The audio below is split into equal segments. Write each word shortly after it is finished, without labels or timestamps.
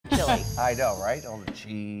Wait, I know, right? All the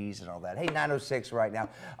cheese and all that. Hey, 9:06 right now.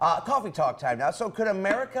 Coffee talk time now. So could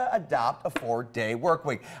America adopt a 4-day work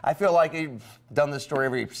week? I feel like you've done this story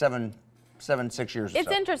every 6 years or It's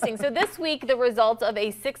so. interesting. So this week, the results of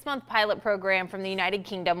a 6-month pilot program from the United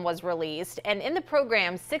Kingdom was released. And in the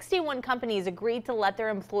program, 61 companies agreed to let their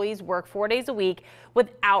employees work 4 days a week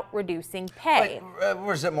without reducing pay. But,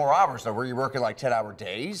 was it more hours though? Were you working like 10-hour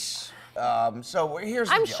days? So here's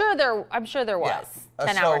the I'm deal. sure there was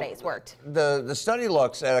 10-hour days worked. The study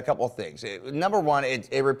looks at a couple of things. Number one,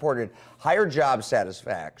 it reported higher job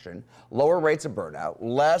satisfaction, lower rates of burnout,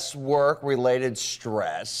 less work-related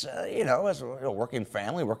stress. As a working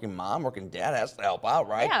family, working mom, working dad has to help out,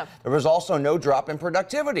 right? Yeah. There was also no drop in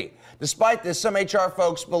productivity. Despite this, some HR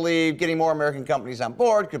folks believe getting more American companies on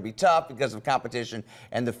board could be tough because of competition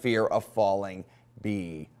and the fear of falling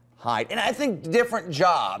behind. And I think different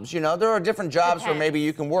jobs, there are different jobs where maybe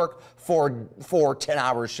you can work for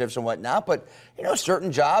 10-hour shifts and whatnot, but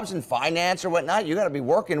certain jobs in finance or whatnot, you got to be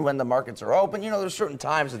working when the markets are open. There's certain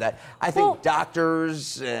times of that. I think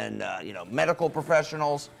doctors and medical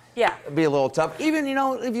professionals, it'd be a little tough. Even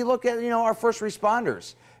if you look at our first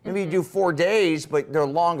responders, maybe you do 4 days, but they're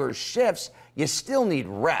longer shifts. You still need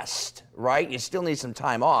rest, right? You still need some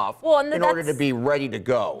time off in order to be ready to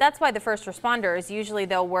go. That's why the first responders, usually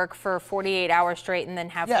they'll work for 48 hours straight and then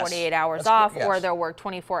have 48 hours off, or they'll work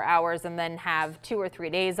 24 hours and then have 2 or 3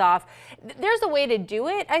 days off. There's a way to do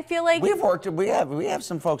it, I feel like. We have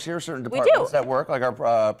some folks here, certain departments that work, like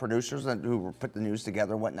our producers who put the news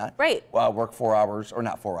together and whatnot. Right. Work 4 hours, or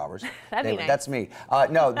not 4 hours. That'd be nice. That's me.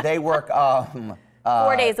 No, they work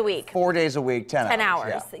 4 days a week. 4 days a week, 10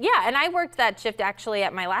 hours. Yeah, and I worked that shift actually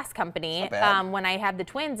at my last company when I had the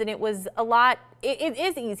twins, and it was a lot. It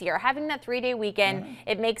is easier. Having that 3-day weekend,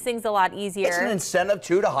 it makes things a lot easier. It's an incentive,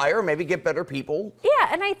 too, to hire, maybe get better people. Yeah,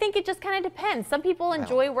 and I think it just kind of depends. Some people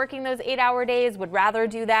enjoy working those 8-hour days, would rather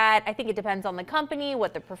do that. I think it depends on the company,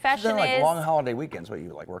 what the profession is. Like long holiday weekends,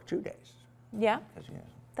 work 2 days. Yeah,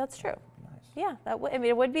 that's true. Yeah,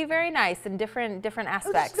 it would be very nice in different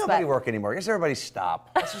aspects. Nobody work anymore. I guess everybody stop.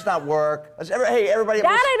 Let's just not work. Hey, everybody.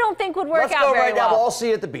 That I don't think would work out very well. Let's go right now. We'll all see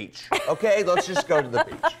you at the beach. Okay, let's just go to the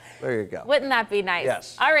beach. There you go. Wouldn't that be nice?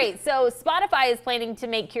 Yes. All right, so Spotify is planning to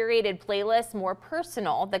make curated playlists more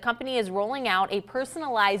personal. The company is rolling out a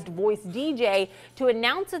personalized voice DJ to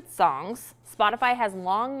announce its songs. Spotify has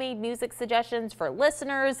long made music suggestions for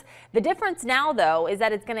listeners. The difference now, though, is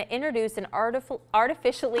that it's going to introduce an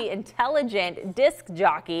artificially intelligent disc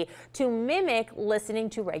jockey to mimic listening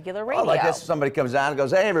to regular radio. Well, I guess somebody comes down and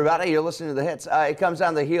goes, hey, everybody, you're listening to the hits. It comes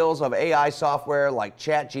on the heels of AI software like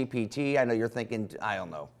ChatGPT. I know you're thinking, I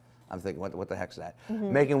don't know. I'm thinking, what the heck's that?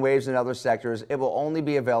 Making waves in other sectors. It will only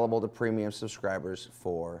be available to premium subscribers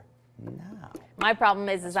for now. My problem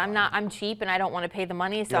is I'm cheap and I don't want to pay the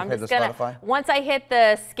money, so I'm just gonna, Spotify? once I hit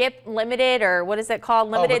the skip limited, or what is it called,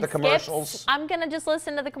 limited the commercials. skips, I'm gonna just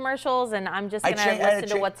listen to the commercials and I'm just gonna listen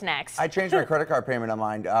to what's next. I changed my credit card payment on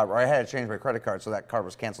mine, or I had to change my credit card, so that card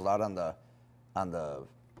was canceled out on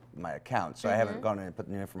my account, so I haven't gone in and put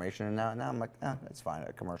new information in now. Now I'm like, that's fine,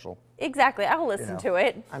 a commercial. Exactly, I'll listen to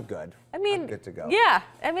it. I'm good. I mean, I'm good to go. Yeah,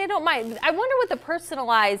 I mean, I don't mind. I wonder what the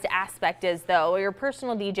personalized aspect is, though, or your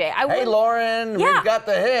personal DJ. Hey, Lauren, we've got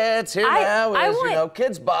the hits. Here now is,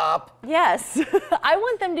 Kids Bop. Yes. I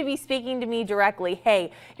want them to be speaking to me directly.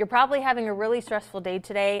 Hey, you're probably having a really stressful day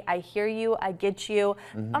today. I hear you. I get you.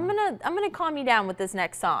 I'm gonna calm you down with this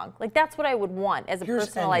next song. Like, that's what I would want as a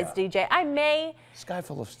personalized DJ. I may. Sky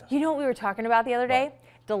full of stuff. You know what we were talking about the other day?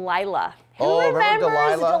 Delilah. Who remembers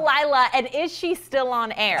Delilah? Delilah, and is she still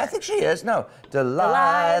on air? I think she is. No.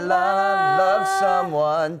 Delilah, love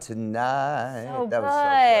someone tonight. So that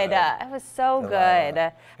good. Was It was so good.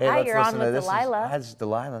 Hey, Hi, you're on with this. Delilah. This is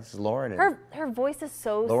Delilah. This is Lauren. Her voice is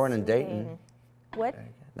so Lauren and soothing. Dayton. What?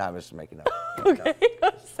 No, I'm just making up. Okay.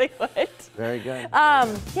 Say what? Very good.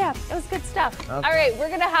 Yeah, it was good stuff. Okay. All right, we're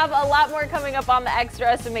going to have a lot more coming up on the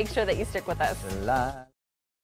Extra, so make sure that you stick with us. Delilah.